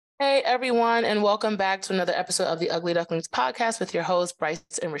Hey everyone, and welcome back to another episode of the Ugly Ducklings podcast with your hosts, Bryce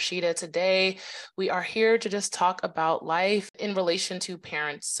and Rashida. Today, we are here to just talk about life in relation to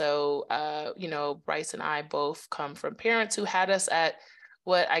parents. Bryce and I both come from parents who had us at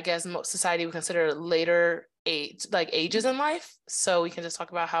what I guess most society would consider later age, like ages in life. So we can just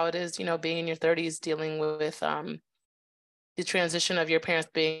talk about how it is, being in your 30s, dealing with the transition of your parents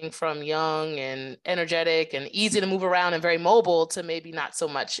being from young and energetic and easy to move around and very mobile to maybe not so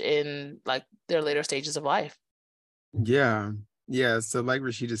much in like their later stages of life. Yeah. Yeah. So like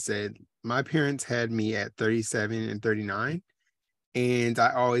Rashida said, my parents had me at 37 and 39. And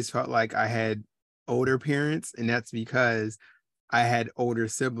I always felt like I had older parents, and that's because I had older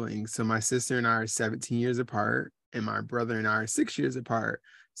siblings. So my sister and I are 17 years apart, and my brother and I are 6 years apart.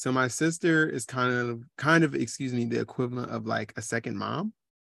 So my sister is excuse me, the equivalent of like a second mom.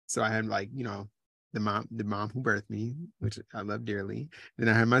 So I had like, the mom who birthed me, which I love dearly. Then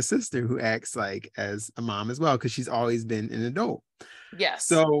I have my sister who acts like as a mom as well, because she's always been an adult. Yes.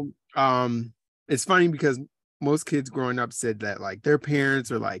 So it's funny because most kids growing up said that like their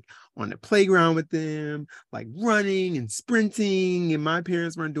parents are like on the playground with them, like running and sprinting, and my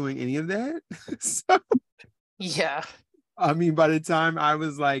parents weren't doing any of that. So Yeah. I mean, by the time I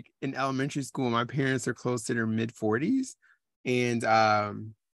was like in elementary school, my parents are close to their mid 40s. And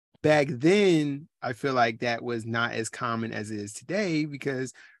back then, I feel like that was not as common as it is today,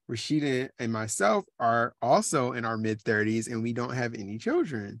 because Rashida and myself are also in our mid 30s and we don't have any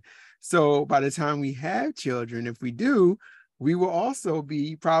children. So by the time we have children, if we do, we will also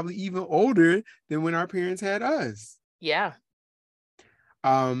be probably even older than when our parents had us. Yeah.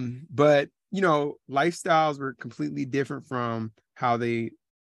 But lifestyles were completely different from how they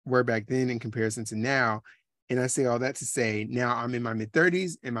were back then in comparison to now. And I say all that to say, now I'm in my mid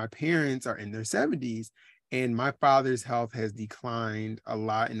 30s and my parents are in their 70s. And my father's health has declined a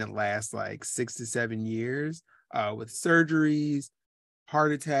lot in the last like 6 to 7 years, with surgeries,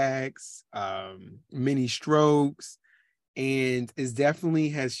 heart attacks, many strokes, and it definitely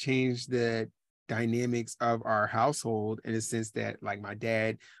has changed the dynamics of our household, in a sense that like my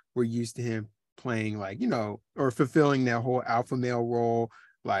dad, we're used to him playing like, or fulfilling that whole alpha male role,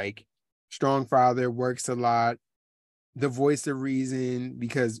 like strong father, works a lot, the voice of reason,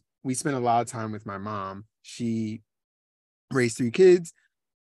 because we spent a lot of time with my mom. She raised 3 kids.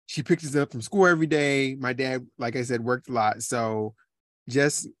 She picked us up from school every day. My dad, like I said, worked a lot. So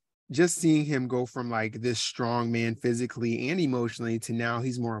just just seeing him go from like this strong man physically and emotionally to now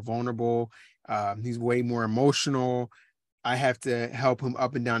he's more vulnerable. He's way more emotional. I have to help him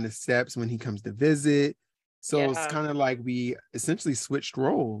up and down the steps when he comes to visit. So it's Yeah. kind of like we essentially switched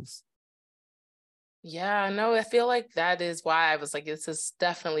roles. Yeah. No, I feel like that is why I was like, this is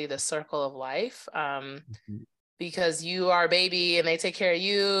definitely the circle of life. Because you are a baby and they take care of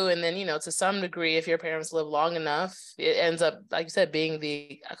you. And then, to some degree, if your parents live long enough, it ends up, like you said, being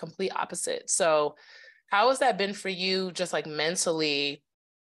the complete opposite. So, how has that been for you, just like mentally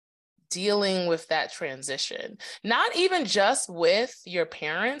dealing with that transition? Not even just with your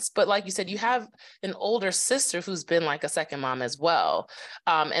parents, but like you said, you have an older sister who's been like a second mom as well.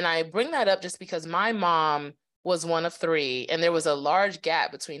 And I bring that up just because my mom was one of three, and there was a large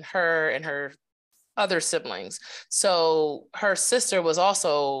gap between her and her other siblings. So her sister was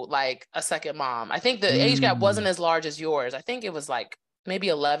also like a second mom. I think the age gap wasn't Mm, as large as yours. I think it was like maybe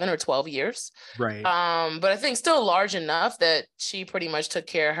 11 or 12 years. right. But I think still large enough that she pretty much took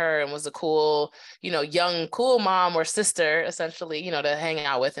care of her and was a cool, young, cool mom or sister, essentially, to hang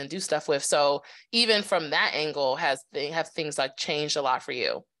out with and do stuff with. So even from that angle, have things like changed a lot for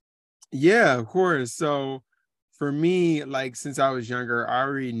you? Yeah, of course. So for me, like since I was younger, I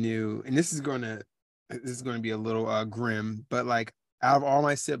already knew, and this is gonna be a little grim, but like out of all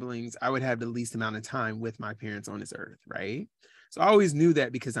my siblings, I would have the least amount of time with my parents on this earth, right? So I always knew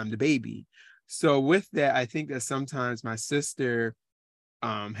that because I'm the baby. So with that, I think that sometimes my sister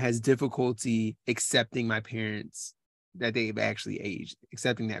has difficulty accepting my parents, that they've actually aged,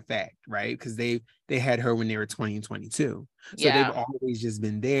 accepting that fact, right? Because they had her when they were 20 and 22. So they've Yeah. always just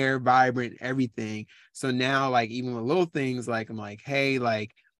been there, vibrant, everything. So now, like, even with little things, like, I'm like, hey,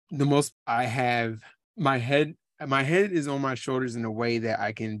 like, the most I have my head is on my shoulders in a way that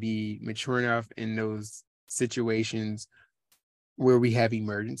I can be mature enough in those situations where we have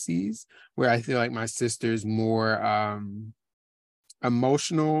emergencies, where I feel like my sister's more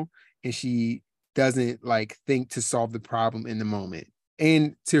emotional, and she doesn't like think to solve the problem in the moment.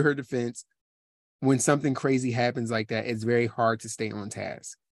 And to her defense, when something crazy happens like that, it's very hard to stay on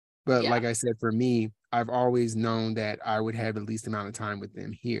task. But Yeah. like I said, for me, I've always known that I would have the least amount of time with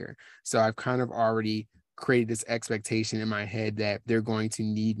them here. So I've kind of already created this expectation in my head that they're going to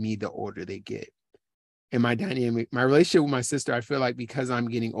need me the older they get. And my relationship with my sister, I feel like because I'm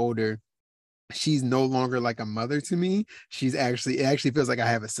getting older, she's no longer like a mother to me. It actually feels like I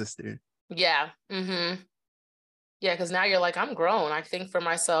have a sister. Yeah. Mm-hmm. Yeah, because now you're like, I'm grown. I think for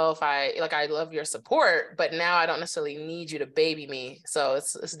myself. I love your support, but now I don't necessarily need you to baby me. So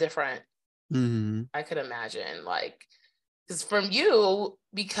it's different. Mm-hmm. I could imagine, like, because from you,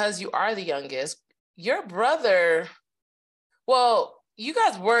 because you are the youngest, your brother, well, you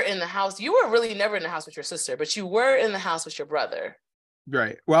guys were in the house. You were really never in the house with your sister, but you were in the house with your brother.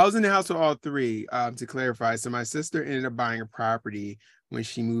 Right. Well, I was in the house with all three, to clarify. So my sister ended up buying a property when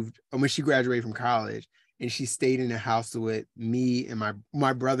she graduated from college, and she stayed in the house with me and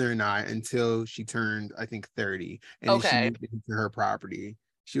my brother and I until she turned, I think, 30. And then she Okay. moved into her property.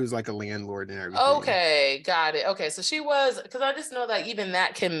 She was like a landlord and everything. Okay, got it. Okay, so she was, because I just know that even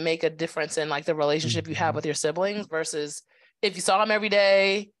that can make a difference in like the relationship you have Mhm. with your siblings versus if you saw them every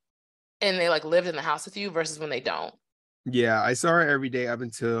day and they like lived in the house with you versus when they don't. Yeah, I saw her every day up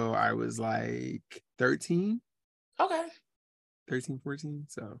until I was like 13, Okay. 13, 14.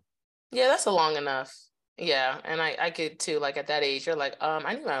 So, Yeah, that's a long enough. Yeah, and I get too, like at that age, you're like,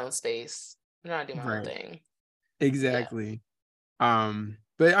 I need my own space. I'm trying to do my own right. thing. Yeah. Exactly.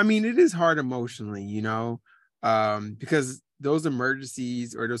 But I mean, it is hard emotionally, because those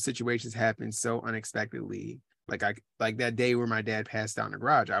emergencies or those situations happen so unexpectedly. Like that day where my dad passed out in the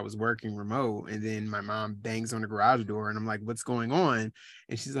garage. I was working remote, and then my mom bangs on the garage door, and I'm like, "What's going on?"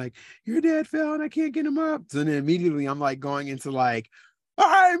 And she's like, "Your dad fell, and I can't get him up." So then immediately I'm like going into like, "All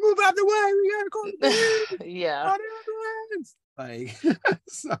right, move out the way. We gotta call the police. Yeah. Call the ambulance." Like,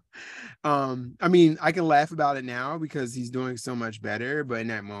 so I mean, I can laugh about it now because he's doing so much better, but in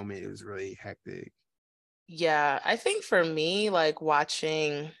that moment, it was really hectic. Yeah, I think for me, like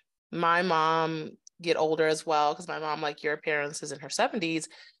watching my mom get older as well, because my mom, like your parents, is in her 70s,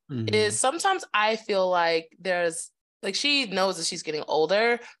 is Hmm. sometimes I feel like there's like she knows that she's getting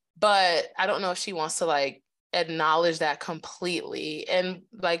older, but I don't know if she wants to like acknowledge that completely. And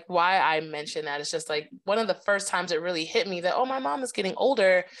like why I mention that is just like one of the first times it really hit me that, oh, my mom is getting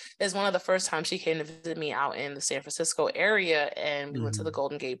older is one of the first times she came to visit me out in the San Francisco area and we went to the Hmm.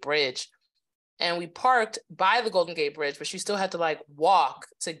 Golden Gate Bridge and we parked by the Golden Gate Bridge, but she still had to like walk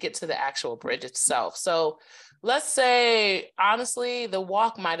to get to the actual bridge itself. So let's say, honestly, the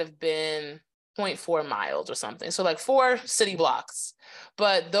walk might have been zero point 0.4 miles or something. So like 4 city blocks.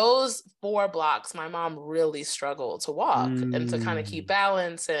 But those 4 blocks, my mom really struggled to walk and to kind of keep Mm.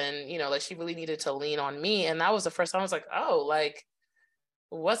 balance. And, like she really needed to lean on me. And that was the first time I was like, oh, like,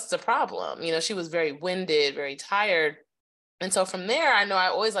 what's the problem? She was very winded, very tired. And so from there, I know I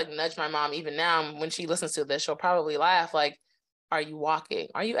always like nudge my mom, even now when she listens to this, she'll probably laugh like, are you walking?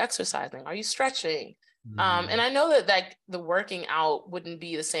 Are you exercising? Are you stretching? And Mhm. I know that like the working out wouldn't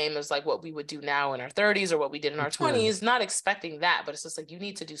be the same as like what we would do now in our 30s or what we did in our Of course. 20s, not expecting that, but it's just like you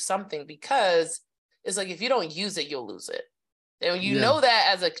need to do something because it's like if you don't use it, you'll lose it. And you Yeah. know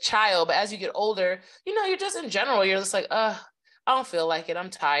that as a child, but as you get older, you're just in general, you're just like, I don't feel like it. I'm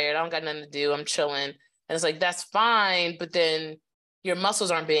tired. I don't got nothing to do. I'm chilling. And it's like, that's fine. But then your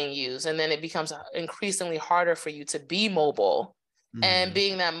muscles aren't being used. And then it becomes increasingly harder for you to be mobile. And Mhm.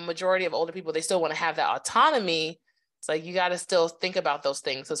 being that majority of older people, they still want to have that autonomy. It's like, you got to still think about those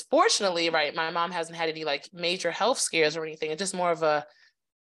things. Because fortunately, right, my mom hasn't had any like major health scares or anything. It's just more of a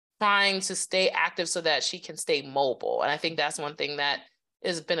trying to stay active so that she can stay mobile. And I think that's one thing that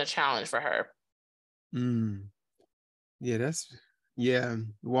has been a challenge for her. Mm. Yeah, yeah,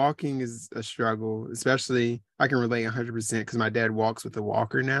 walking is a struggle, especially I can relate 100% because my dad walks with a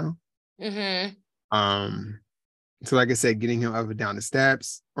walker now. Mm-hmm. Um, so like I said, getting him up and down the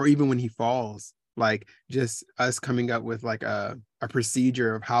steps, or even when he falls, like just us coming up with like a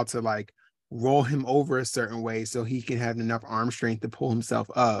procedure of how to like roll him over a certain way so he can have enough arm strength to pull himself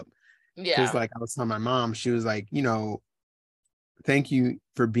up. Because Yeah. like I was telling my mom, she was like, thank you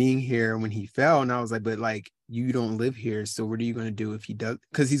for being here when he fell. And I was like, but like, you don't live here. So what are you going to do if he does?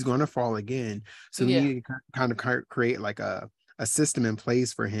 Because he's going to fall again. So we Yeah. need to kind of create like a system in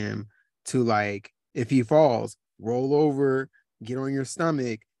place for him to like, if he falls, roll over, get on your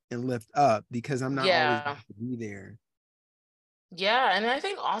stomach and lift up because I'm not always Yeah. going to be there. Yeah. And I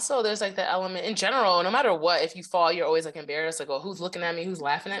think also there's like the element in general, no matter what, if you fall, you're always like embarrassed, like, oh, who's looking at me? Who's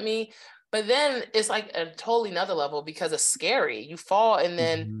laughing at me? But then it's like a totally another level because it's scary. You fall and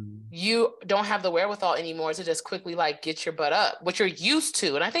then Mhm. you don't have the wherewithal anymore to just quickly like get your butt up, which you're used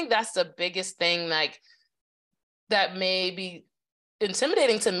to. And I think that's the biggest thing, like that may be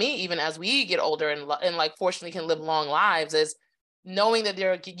intimidating to me, even as we get older and like fortunately can live long lives, is knowing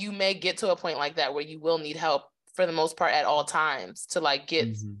that you may get to a point like that where you will need help for the most part at all times to like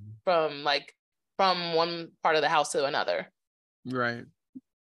get from one part of the house to another. Right.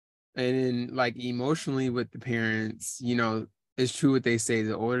 And then like emotionally with the parents, you know, it's true what they say.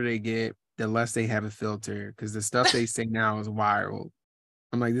 The older they get, the less they have a filter, because the stuff they say now is wild.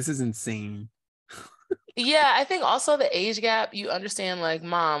 I'm like, this is insane. Yeah, I think also the age gap, you understand, like,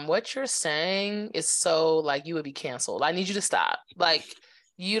 mom, what you're saying is so like you would be canceled. I need you to stop. Like,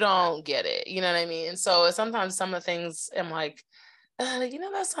 you don't get it. You know what I mean? And so sometimes some of the things I'm like,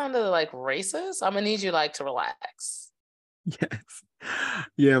 that sounded like racist. I'm gonna need you like to relax. Yes.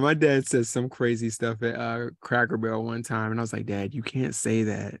 Yeah, my dad said some crazy stuff at Cracker Barrel one time, and I was like, Dad, you can't say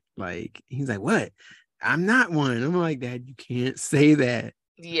that. Like, he's like, what? I'm not one. I'm like, Dad, you can't say that.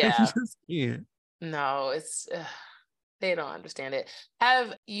 You Yeah. just can't. No, it's they don't understand it.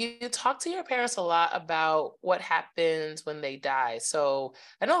 Have you talked to your parents a lot about what happens when they die? So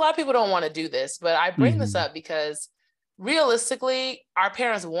I know a lot of people don't want to do this, but I bring this up because realistically, our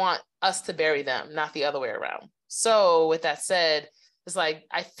parents want us to bury them, not the other way around. So with that said, it's like,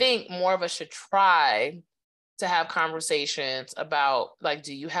 I think more of us should try to have conversations about, like,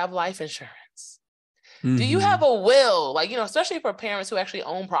 do you have life insurance? Do you have a will? Like, especially for parents who actually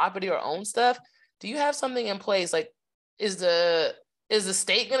own property or own stuff, do you have something in place? Like, is the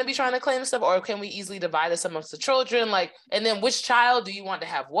state going to be trying to claim stuff, or can we easily divide this amongst the children? Like, and then which child do you want to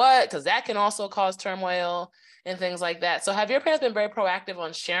have what? Because that can also cause turmoil and things like that. So have your parents been very proactive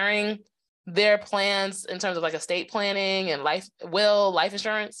on sharing their plans in terms of like estate planning and life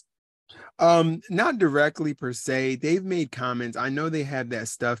insurance? Not directly per se. They've made comments. I know they have that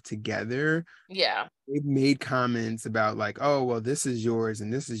stuff together. Yeah. They've made comments about like, oh, well, this is yours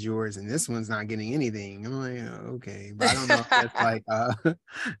and this is yours and this one's not getting anything. I'm like, oh, okay. But I don't know if that's like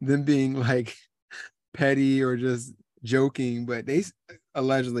them being like petty or just joking, but they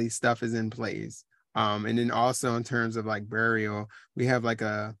allegedly stuff is in place. And then also in terms of like burial, we have like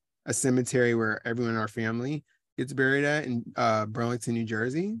a cemetery where everyone in our family gets buried at in Burlington, New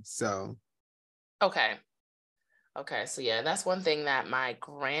Jersey. So okay. So yeah, that's one thing that my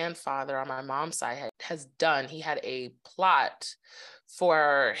grandfather on my mom's side has done. He had a plot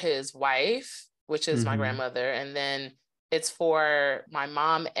for his wife, which is my grandmother, and then it's for my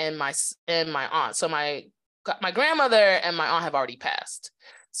mom and my aunt. So my grandmother and my aunt have already passed.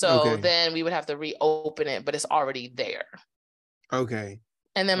 So then we would have to reopen it, but it's already there. Okay.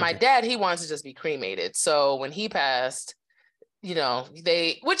 And then my dad, he wants to just be cremated. So when he passed,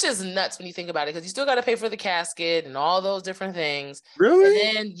 which is nuts when you think about it, because you still got to pay for the casket and all those different things. Really?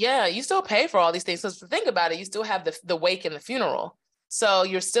 And then, yeah, you still pay for all these things. So think about it, you still have the wake and the funeral. So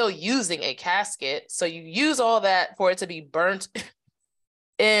you're still using a casket. So you use all that for it to be burnt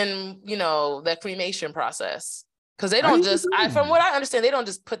in, the cremation process. Because they don't from what I understand, they don't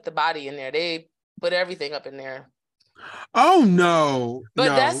just put the body in there. They put everything up in there. Oh no.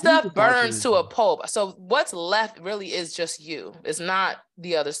 But that stuff burns to a pulp. So what's left really is just you. It's not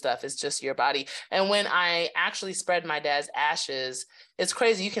the other stuff. It's just your body. And when I actually spread my dad's ashes, it's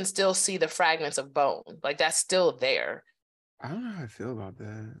crazy. You can still see the fragments of bone. Like, that's still there. I don't know how I feel about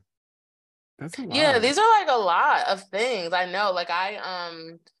that. That's a lot. Yeah, these are like a lot of things. I know. Like,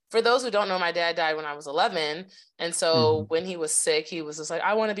 for those who don't know, my dad died when I was 11. And so when he was sick, he was just like,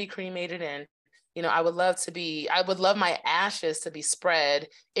 I want to be cremated, and I would love my ashes to be spread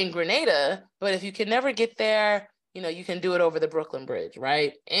in Grenada, but if you can never get there, you can do it over the Brooklyn Bridge,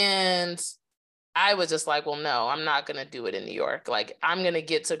 right? And I was just like, well, no, I'm not going to do it in New York. Like, I'm going to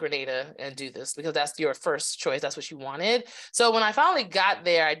get to Grenada and do this because that's your first choice. That's what you wanted. So when I finally got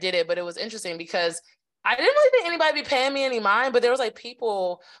there, I did it, but it was interesting because I didn't really think anybody be paying me any mind, but there was like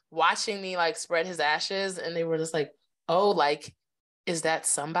people watching me like spread his ashes, and they were just like, oh, like, is that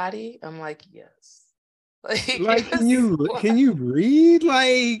somebody? I'm like, yes. Like can you breathe?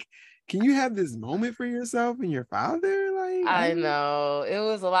 Like, can you have this moment for yourself and your father? Like, I know it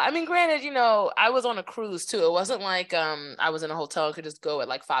was a lot. I mean, granted, I was on a cruise too. It wasn't like I was in a hotel and could just go at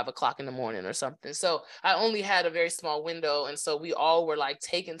like 5:00 in the morning or something. So I only had a very small window, and so we all were like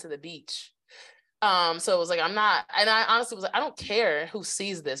taken to the beach. So it was like, I'm not, and I honestly was like, I don't care who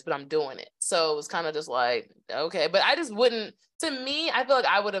sees this, but I'm doing it. So it was kind of just like, okay, but I just wouldn't, to me, I feel like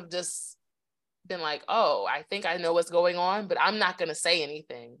I would have just been like, oh, I think I know what's going on, but I'm not going to say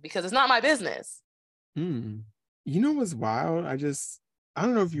anything because it's not my business. You know what's wild? I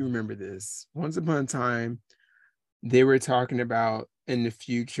don't know if you remember this. Once upon a time, they were talking about in the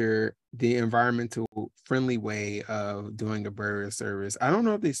future the environmental friendly way of doing a burial service. I don't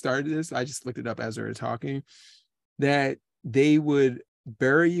know if they started this. I just looked it up as we were talking, that they would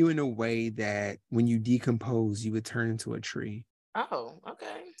bury you in a way that when you decompose, you would turn into a tree. Oh,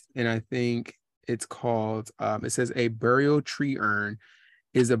 okay. And I think it's called, it says a burial tree urn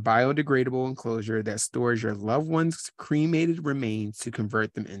is a biodegradable enclosure that stores your loved one's cremated remains to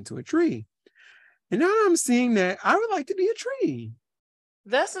convert them into a tree. And now I'm seeing that I would like to be a tree.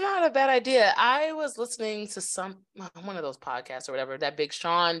 That's not a bad idea. I was listening to one of those podcasts or whatever that Big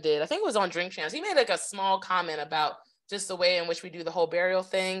Sean did. I think it was on Drink Champs. He made like a small comment about just the way in which we do the whole burial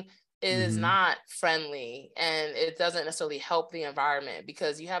thing is not friendly, and it doesn't necessarily help the environment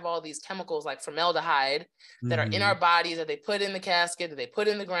because you have all these chemicals like formaldehyde that are in our bodies that they put in the casket, that they put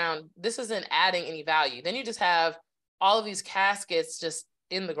in the ground. This isn't adding any value. Then you just have all of these caskets just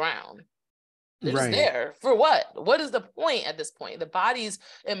in the ground. They're just Right. there for what? What is the point at this point? The bodies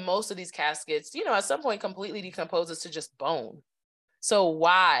in most of these caskets, at some point completely decomposes to just bone. So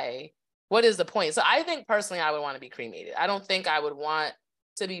why? What is the point? So I think personally I would want to be cremated. I don't think I would want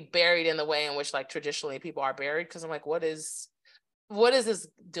to be buried in the way in which like traditionally people are buried, because I'm like, what is this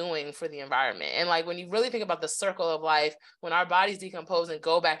doing for the environment? And like when you really think about the circle of life, when our bodies decompose and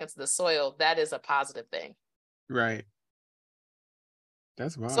go back into the soil, that is a positive thing. Right.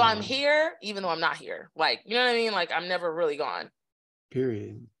 That's wild. So I'm here, even though I'm not here. Like, you know what I mean? Like, I'm never really gone.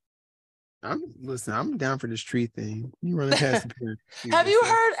 Period. I'm down for this tree thing. You running past the parents. Have you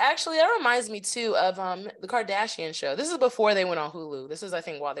heard, actually, that reminds me too of the Kardashian show. This is before they went on Hulu. This is, I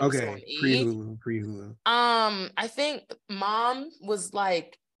think, while they were still on E! Pre-Hulu. I think mom was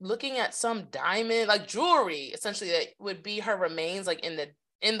like looking at some diamond, like jewelry, essentially, that would be her remains, like in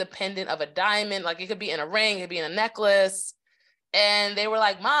the pendant of a diamond. Like it could be in a ring, it could be in a necklace. And they were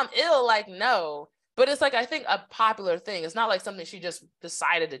like, Mom, ill, like, no. But it's like, I think a popular thing. It's not like something she just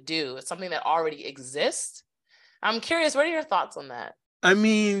decided to do. It's something that already exists. I'm curious, what are your thoughts on that? I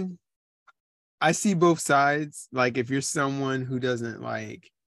mean, I see both sides. Like if you're someone who doesn't like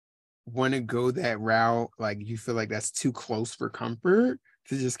want to go that route, like you feel like that's too close for comfort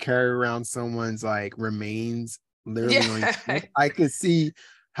to just carry around someone's like remains literally on your neck, I could see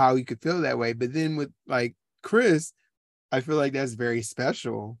how you could feel that way. But then with like Chris, I feel like that's very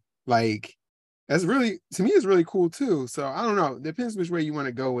special. Like that's really, to me, it's really cool too. So I don't know. Depends which way you want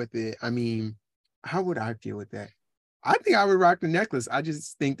to go with it. I mean, how would I feel with that? I think I would rock the necklace. I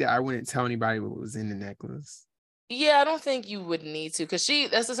just think that I wouldn't tell anybody what was in the necklace. Yeah, I don't think you would need to, because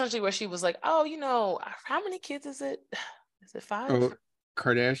that's essentially where she was like, oh, how many kids is it? Is it 5? Oh,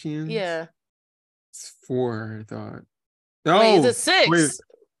 Kardashians? Yeah. It's 4, I thought. Wait, is No, it 6? Is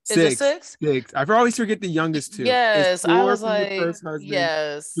it 6. 6? 6. I always forget the youngest two. Yes, It's I 4 was from the like, first husband,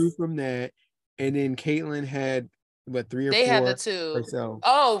 yes. 2 from that, and then Caitlyn had what 3 or 4. They had the 2. Herself.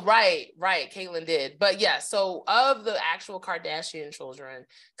 Oh, right. Caitlyn did. But yeah, so of the actual Kardashian children,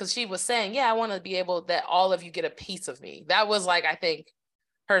 because she was saying, yeah, I want to be able that all of you get a piece of me. That was like, I think,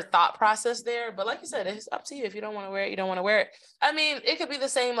 her thought process there. But like you said, it's up to you. If you don't want to wear it, you don't want to wear it. I mean, it could be the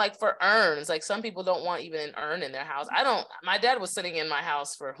same like for urns. Like some people don't want even an urn in their house. My dad was sitting in my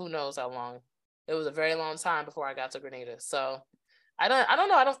house for who knows how long. It was a very long time before I got to Grenada. So I don't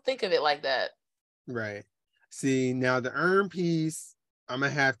know. I don't think of it like that. Right. See, now the urn piece, I'm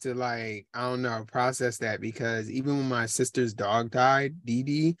gonna have to like, I don't know, process that, because even when my sister's dog died, Dee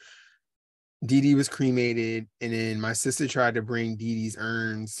Dee was cremated, and then my sister tried to bring Dee Dee's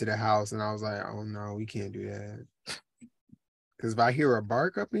urns to the house, and I was like, oh no, we can't do that. Because if I hear a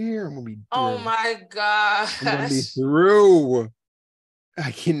bark up in here, I'm gonna be through. Oh my gosh. I'm gonna be through.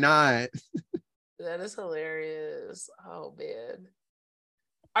 I cannot. That is hilarious. Oh man.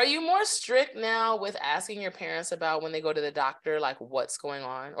 Are you more strict now with asking your parents about when they go to the doctor, like what's going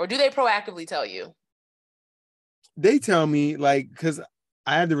on? Or do they proactively tell you? They tell me, like, because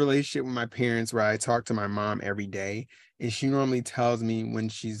I have the relationship with my parents where I talk to my mom every day, and she normally tells me when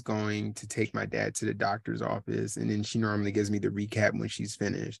she's going to take my dad to the doctor's office, and then she normally gives me the recap when she's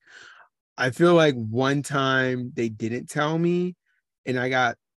finished. I feel like one time they didn't tell me, and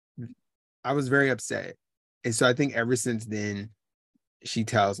I was very upset. And so I think ever since then, she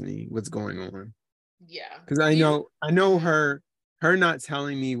tells me what's going on. Yeah. Because I know her not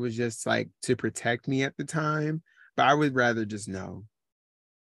telling me was just like to protect me at the time, but I would rather just know.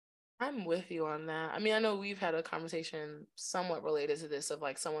 I'm with you on that. I mean, I know we've had a conversation somewhat related to this of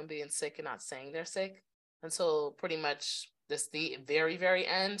like someone being sick and not saying they're sick until pretty much the very, very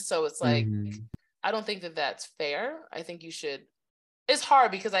end. So it's like, I don't think that that's fair. I think you should. It's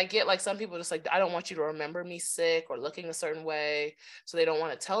hard because I get like some people just like, I don't want you to remember me sick or looking a certain way. So they don't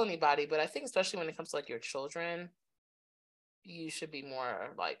want to tell anybody. But I think especially when it comes to like your children, you should be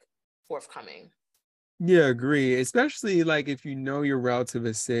more like forthcoming. Yeah, agree. Especially like if you know your relative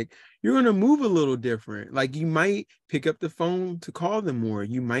is sick, you're going to move a little different. Like you might pick up the phone to call them more.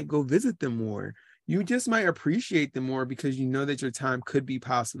 You might go visit them more. you just might appreciate them more because you know that your time could be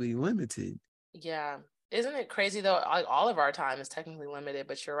possibly limited. Yeah. Isn't it crazy though? Like all of our time is technically limited,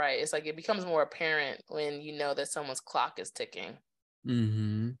 but you're right. It's like it becomes more apparent when you know that someone's clock is ticking.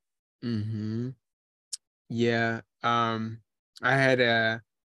 Mm-hmm. Mm-hmm. Yeah. I had a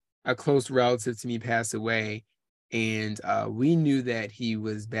close relative to me pass away, and we knew that he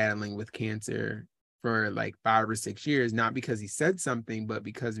was battling with cancer for like 5 or 6 years, not because he said something, but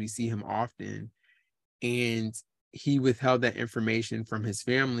because we see him often. And he withheld that information from his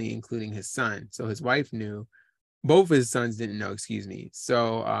family, including his son. So his wife knew, both his sons didn't know, excuse me.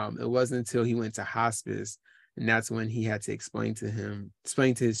 So it wasn't until he went to hospice, and that's when he had to explain to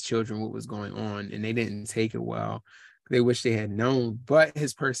his children what was going on, and they didn't take it well. They wish they had known. But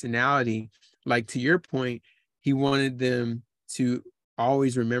his personality, like to your point, he wanted them to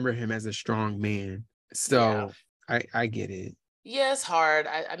always remember him as a strong man. Yeah. So I get it. Yeah, it's hard.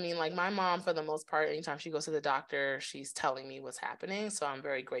 I mean, like my mom, for the most part, anytime she goes to the doctor, she's telling me what's happening. So I'm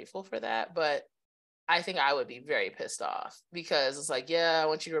very grateful for that. But I think I would be very pissed off because it's like, yeah, I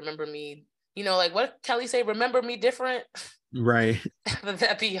want you to remember me. You know, like what Kelly say, remember me different. Right.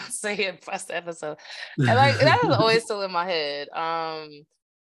 That Beyonce in first episode. And like that was always still in my head.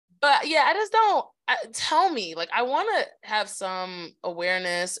 But yeah, I just don't tell me. Like I want to have some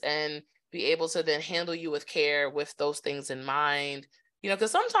awareness and be able to then handle you with care with those things in mind. You know,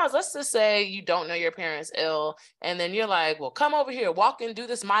 because sometimes let's just say you don't know your parents ill, and then you're like, well, come over here, walk and do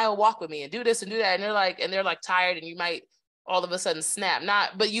this mile walk with me and do this and do that. And they're like tired, and you might all of a sudden snap.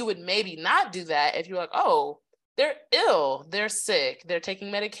 Not, but you would maybe not do that if you're like, oh, they're ill, they're sick, they're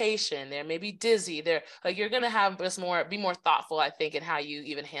taking medication, they're maybe dizzy, they're like, you're gonna have this be more thoughtful, I think, in how you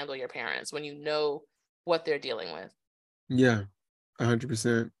even handle your parents when you know what they're dealing with. Yeah,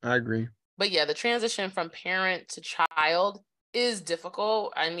 100%. I agree. But yeah, the transition from parent to child is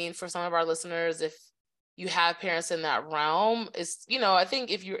difficult. I mean, for some of our listeners, if you have parents in that realm, it's, you know, I think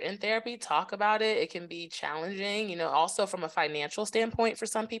if you're in therapy, talk about it. It can be challenging, you know, also from a financial standpoint for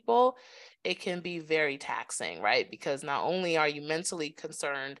some people, it can be very taxing, right? Because not only are you mentally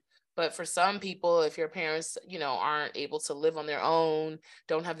concerned, but for some people, if your parents, you know, aren't able to live on their own,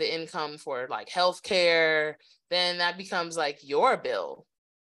 don't have the income for like healthcare, then that becomes like your bill,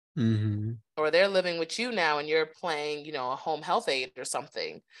 Mm-hmm. or they're living with you now and you're playing, you know, a home health aide or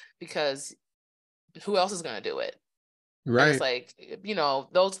something, because who else is going to do it? And it's Right. like, you know,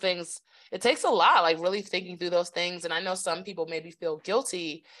 those things, it takes a lot, like really thinking through those things. And I know some people maybe feel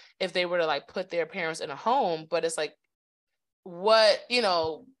guilty if they were to like put their parents in a home, but it's like, what, you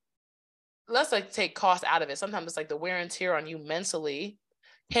know, let's like take cost out of it. Sometimes it's like the wear and tear on you mentally.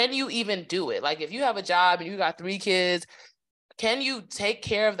 Can you even do it? Like if you have a job and you got 3 kids, can you take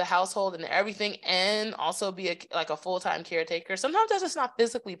care of the household and everything and also be like a full-time caretaker? Sometimes that's just not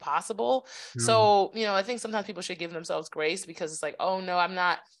physically possible. No. So, you know, I think sometimes people should give themselves grace, because it's like, oh no, I'm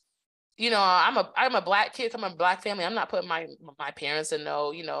not, you know, I'm a Black kid, I'm a Black family. I'm not putting my parents in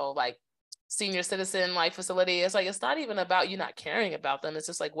no, you know, like senior citizen like facility. It's like, it's not even about you not caring about them. It's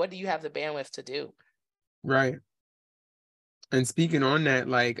just like, what do you have the bandwidth to do? Right. And speaking on that,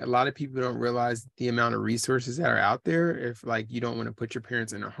 like a lot of people don't realize the amount of resources that are out there. If like you don't want to put your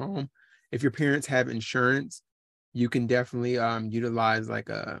parents in a home, if your parents have insurance, you can definitely utilize like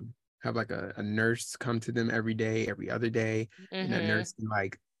a nurse come to them every day, every other day, and that Mm-hmm. nurse can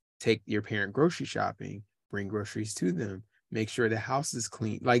like take your parent grocery shopping, bring groceries to them, make sure the house is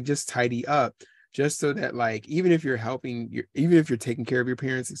clean, like just tidy up, just so that like even if you're taking care of your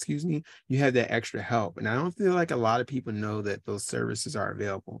parents, excuse me, you have that extra help. And I don't feel like a lot of people know that those services are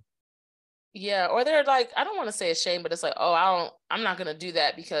available. Yeah, or they're like, I don't want to say ashamed, but it's like, oh, I'm not gonna do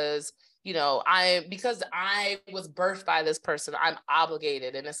that because, you know, because I was birthed by this person, I'm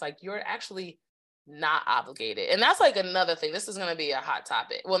obligated. And it's like, you're actually not obligated. And that's like another thing. This is gonna be a hot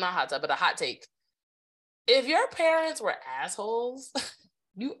topic. Well, not hot topic, but a hot take. If your parents were assholes,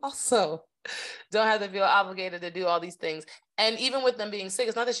 you also don't have to feel obligated to do all these things. And even with them being sick,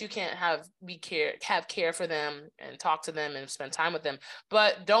 it's not that you can't have care for them and talk to them and spend time with them,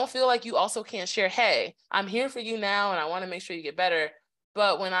 but don't feel like you also can't share, hey, I'm here for you now and I want to make sure you get better,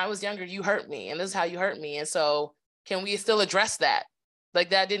 but when I was younger you hurt me and this is how you hurt me, and so can we still address that? Like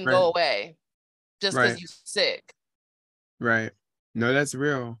that didn't Right. go away just Right. because you sick. Right. No, that's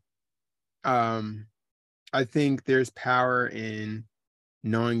real. Um, I think there's power in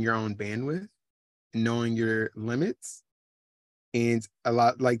knowing your own bandwidth, knowing your limits. And a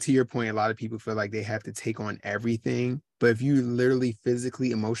lot, like to your point, a lot of people feel like they have to take on everything. But if you literally physically,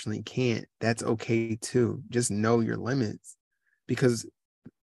 emotionally can't, that's okay too. Just know your limits. Because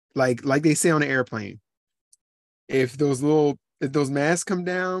like they say on an airplane, if those masks come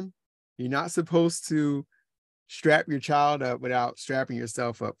down, You're not supposed to strap your child up without strapping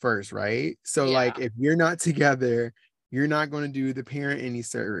yourself up first, right? So like Yeah. if you're not together, you're not going to do the parent any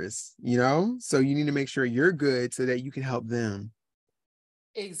service, you know? So you need to make sure you're good so that you can help them.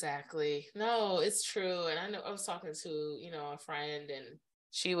 Exactly. No, it's true. And I know I was talking to, a friend, and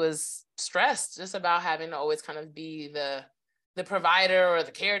she was stressed just about having to always kind of be the provider or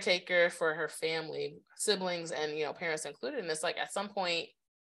the caretaker for her family, siblings, and parents included. And it's like at some point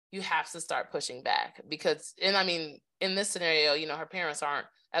you have to start pushing back because, and I mean, in this scenario, her parents aren't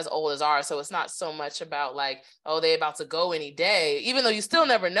as old as ours. So it's not so much about like, oh, they about to go any day, even though you still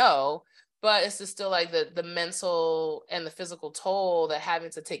never know. But it's just still like the mental and the physical toll that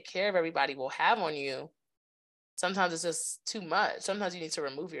having to take care of everybody will have on you. Sometimes it's just too much. Sometimes you need to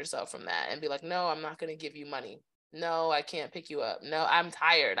remove yourself from that and be like, no, I'm not going to give you money. No, I can't pick you up. No, I'm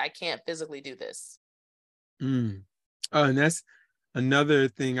tired. I can't physically do this. Oh, and that's another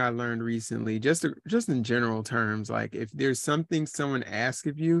thing I learned recently, just in general terms. Like if there's something someone asks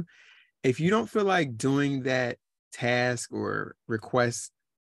of you, if you don't feel like doing that task or request,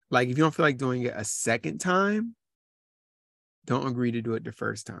 like if you don't feel like doing it a second time, don't agree to do it the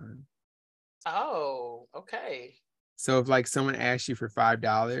first time. Oh, okay. So if like someone asks you for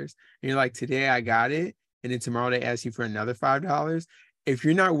 $5 and you're like, today I got it, and then tomorrow they ask you for another $5, if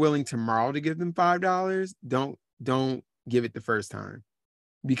you're not willing tomorrow to give them $5, don't give it the first time,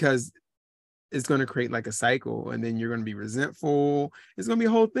 because it's going to create like a cycle, and then you're going to be resentful. It's going to be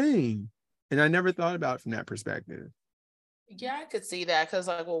a whole thing. And I never thought about it from that perspective. Yeah, I could see that because,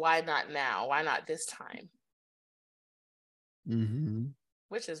 like, well, why not now? Why not this time? Mm-hmm.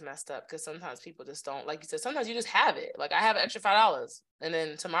 Which is messed up because sometimes people just don't, like you said, sometimes you just have it. Like, I have an extra $5, and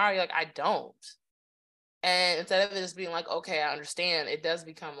then tomorrow you're like, I don't. And instead of it just being like, okay, I understand, it does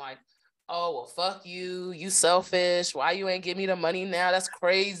become like, oh, well, fuck you. You selfish. Why you ain't give me the money now? That's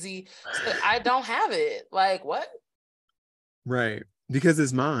crazy. So I don't have it. Like, what? Right. Because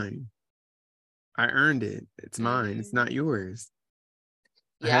it's mine. I earned it. It's mine. It's Mm-hmm. not yours.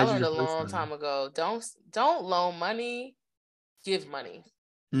 I Yeah, I had you learned the a first long time. time ago. Don't loan money, give money.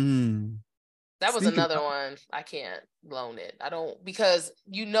 Mm. That was Speaking another of, one. I can't loan it. I don't, because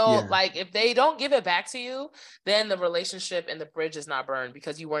yeah, like if they don't give it back to you, then the relationship and the bridge is not burned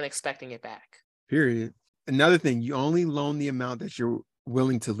because you weren't expecting it back. period. Another thing, you only loan the amount that you're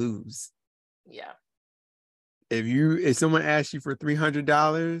willing to lose. Yeah. If someone asks you for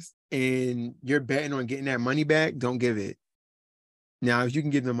 $300 and you're betting on getting that money back, don't give it. Now, if you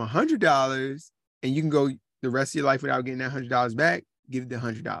can give them $100 and you can go the rest of your life without getting that $100 back, give the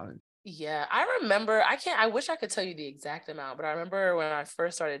 $100. Yeah. I remember, I wish I could tell you the exact amount, but I remember when I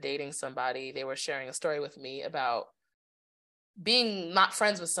first started dating somebody, they were sharing a story with me about being not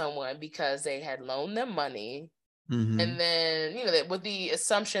friends with someone because they had loaned them money. Mm-hmm. And then, with the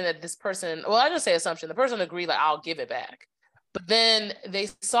assumption that this person, well, I just say assumption, the person agreed, like, I'll give it back. But then they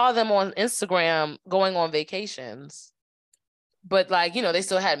saw them on Instagram going on vacations, but like, they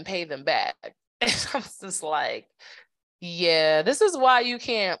still hadn't paid them back. And I was just like, yeah, this is why you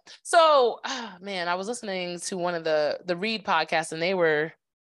can't. So, man, I was listening to one of the Read podcasts, and they were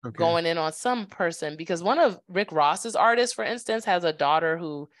Okay. going in on some person because one of Rick Ross's artists, for instance, has a daughter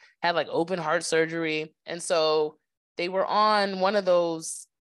who had like open heart surgery. And so they were on one of those,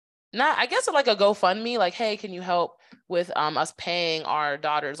 not, I guess, like a GoFundMe, like, hey, can you help with us paying our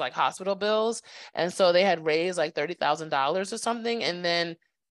daughter's like hospital bills? And so they had raised like $30,000 or something. And then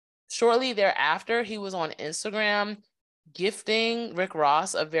shortly thereafter, he was on Instagram gifting Rick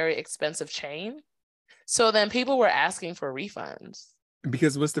Ross a very expensive chain. So then people were asking for refunds.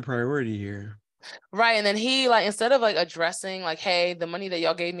 Because what's the priority here? Right. And then he, like, instead of like addressing like, hey, the money that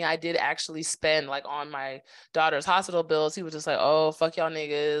y'all gave me, I did actually spend like on my daughter's hospital bills, he was just like, oh, fuck y'all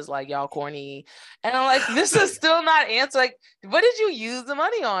niggas, like y'all corny. And I'm like, this is still not answer. Like, what did you use the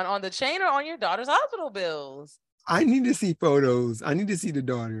money on the chain or on your daughter's hospital bills? I need to see photos. I need to see the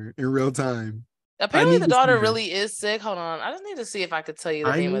daughter in real time. I Apparently need the to see daughter her. really is sick. Hold on. I just need to see if I could tell you the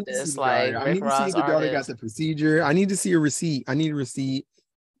I name of need to see this, the like daughter. I Rick need to see Ross if the daughter got artist. the procedure. I need to see a receipt. I need a receipt.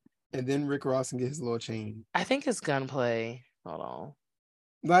 And then Rick Ross can get his little chain. I think it's Gunplay. Hold on.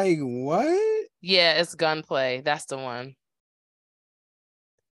 Like, what? Yeah, it's Gunplay. That's the one.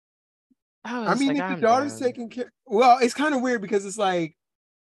 I was I just mean, like, if the I'm daughter's done. taking care, well, it's kind of weird because it's like,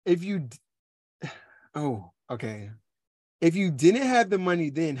 if you, oh, okay. If you didn't have the money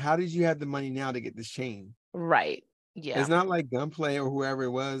then, how did you have the money now to get this chain? Right. Yeah. It's not like Gunplay or whoever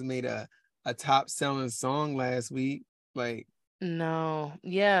it was made a top selling song last week. Like, No.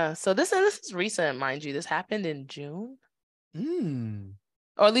 Yeah. So this is recent, mind you. This happened in June. hmm.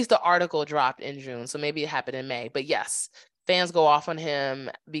 Or at least the article dropped in June. So maybe it happened in May. But yes, fans go off on him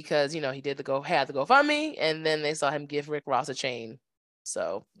because, you know, he had the GoFundMe, and then they saw him give Rick Ross a chain.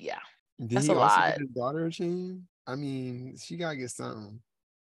 So yeah, Did that's he a also lot. get his daughter a chain? I mean, she gotta get something.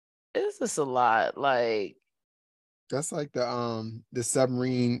 It's just a lot. Like, that's like the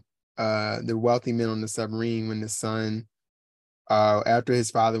submarine, the wealthy men on the submarine when the son, after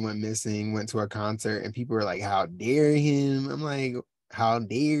his father went missing, went to a concert and people were like, "How dare him?" I'm like, "How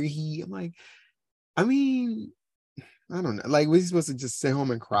dare he?" I'm like, I mean, I don't know. Like, was he supposed to just sit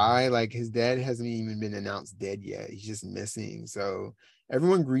home and cry? Like, his dad hasn't even been announced dead yet. He's just missing. So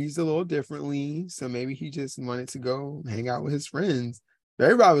everyone grieves a little differently. So maybe he just wanted to go hang out with his friends. But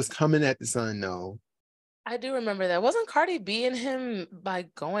everybody was coming at the son, no. I do remember that. Wasn't Cardi B and him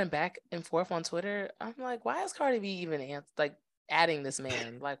like going back and forth on Twitter? I'm like, why is Cardi B even like adding this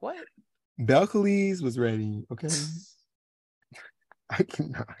man? Like, what? Belcalis was ready. Okay. I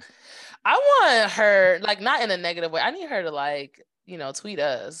cannot. I want her, like, not in a negative way. I need her to, like, you know, tweet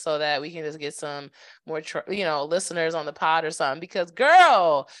us so that we can just get some more, you know, listeners on the pod or something. Because,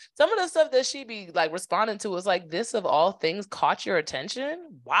 girl, some of the stuff that she be like responding to is like, this of all things caught your attention.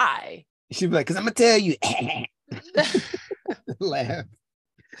 Why? She'd be like, "Cause I'm gonna tell you." Laugh.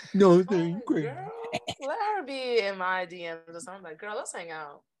 No, thank you, crazy. Girl, let her be in my DMs or something. Like, girl, let's hang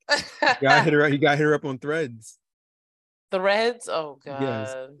out. You gotta hit her up. You gotta hit her up on Threads. Threads? Oh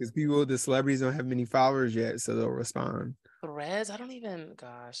Yes, God. because the celebrities don't have many followers yet, so they'll respond. Threads? I don't even,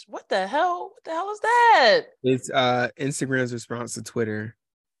 gosh. What the hell? What the hell is that? It's Instagram's response to Twitter.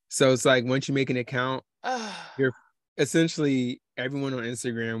 So it's like once you make an account, you're essentially everyone on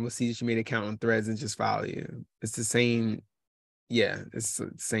Instagram will see that you made an account on Threads and just follow you. It's the same, yeah, it's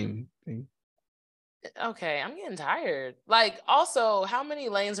the same thing. Okay, I'm getting tired. Like, also, how many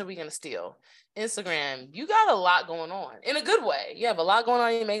lanes are we gonna steal? Instagram, you got a lot going on in a good way. You have a lot going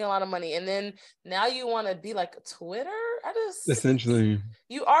on, you're making a lot of money, and then now you want to be like Twitter. Essentially,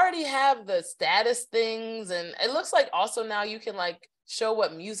 you already have the status things, and it looks like also now you can like show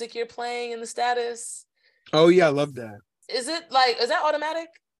what music you're playing in the status. oh yeah, I love that. Is that automatic?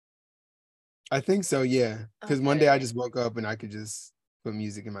 I think so, yeah. Because one day I Okay. just woke up and I could just put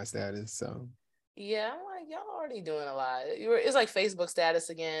music in my status. So Yeah, I'm like, y'all already doing a lot. It's like Facebook status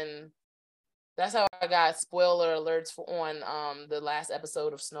again. That's how I got spoiler alerts on the last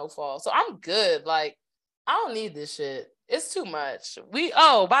episode of Snowfall. So I'm good. Like, I don't need this shit. It's too much.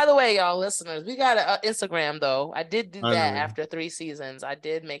 By the way, y'all listeners, we got an Instagram though. I did do that finally, after 3 seasons. I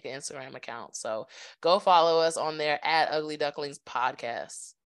did make an Instagram account. So go follow us on there at Ugly Ducklings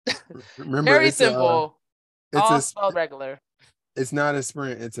Podcast. remember Very simple. it's All a spelled regular. it's not a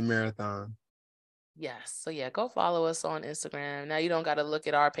sprint, it's a marathon. Yes. So yeah, go follow us on Instagram. Now you don't got to look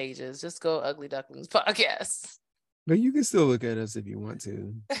at our pages. Just go Ugly Ducklings Podcast. But you can still look at us if you want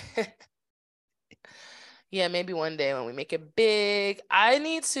to. Yeah, maybe one day when we make it big. I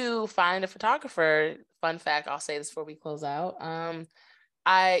need to find a photographer. Fun fact, I'll say this before we close out.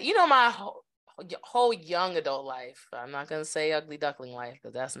 My whole young adult life. I'm not gonna say ugly duckling life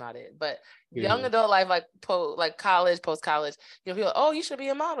because that's not it. But young adult life, like college, post college, people, oh, you should be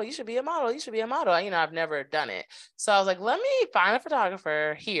a model. You should be a model. You should be a model. I've never done it. So I was like, let me find a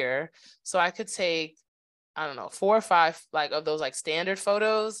photographer here so I could take, I don't know, 4 or 5 like of those like standard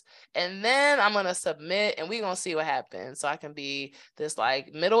photos, and then I'm gonna submit, and we're gonna see what happens. So I can be this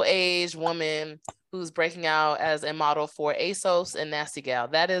like middle-aged woman who's breaking out as a model for ASOS and Nasty Gal.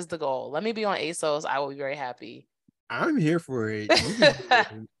 That is the goal. Let me be on ASOS. I will be very happy. I'm here for it. You can do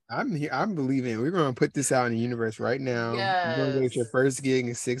it. I'm here. I'm believing it. We're gonna put this out in the universe right now. You're gonna get your Yes. first gig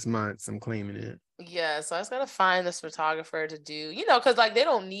in 6 months. I'm claiming it. Yeah, so I just gotta find this photographer to do, because like they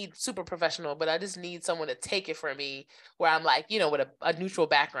don't need super professional, but I just need someone to take it for me where I'm like, with a neutral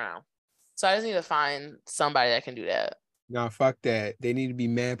background. So I just need to find somebody that can do that. No, fuck that. They need to be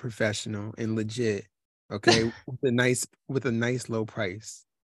mad professional and legit. Okay, with a nice low price.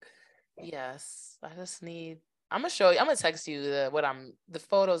 Yes, I just need. I'm gonna show you. I'm gonna text you the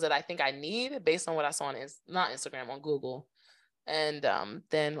photos that I think I need based on what I saw on not Instagram, on Google, and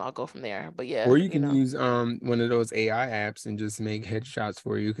then I'll go from there. But yeah, Or you can use one of those AI apps and just make headshots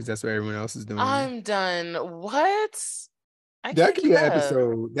for you because that's what everyone else is doing. I'm done. What? I That can't could be keep an up.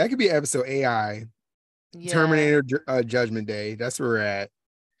 episode. That could be an episode AI. Yeah, Terminator Judgment Day. That's where we're at.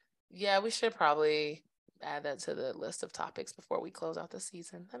 yeah, we should probably add that to the list of topics before we close out the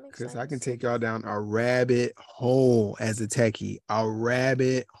season. That makes Because I can sense. take y'all down a rabbit hole as a techie. A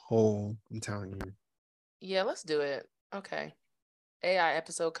rabbit hole. I'm telling you. Yeah, let's do it. Okay, AI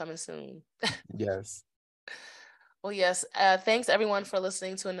episode coming soon. Yes. Well, yes. Thanks everyone for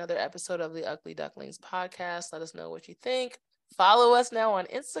listening to another episode of the Ugly Ducklings podcast. Let us know what you think. Follow us now on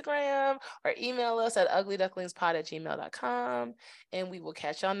Instagram or email us at uglyducklingspod@gmail.com. And we will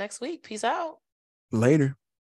catch y'all next week. Peace out. Later.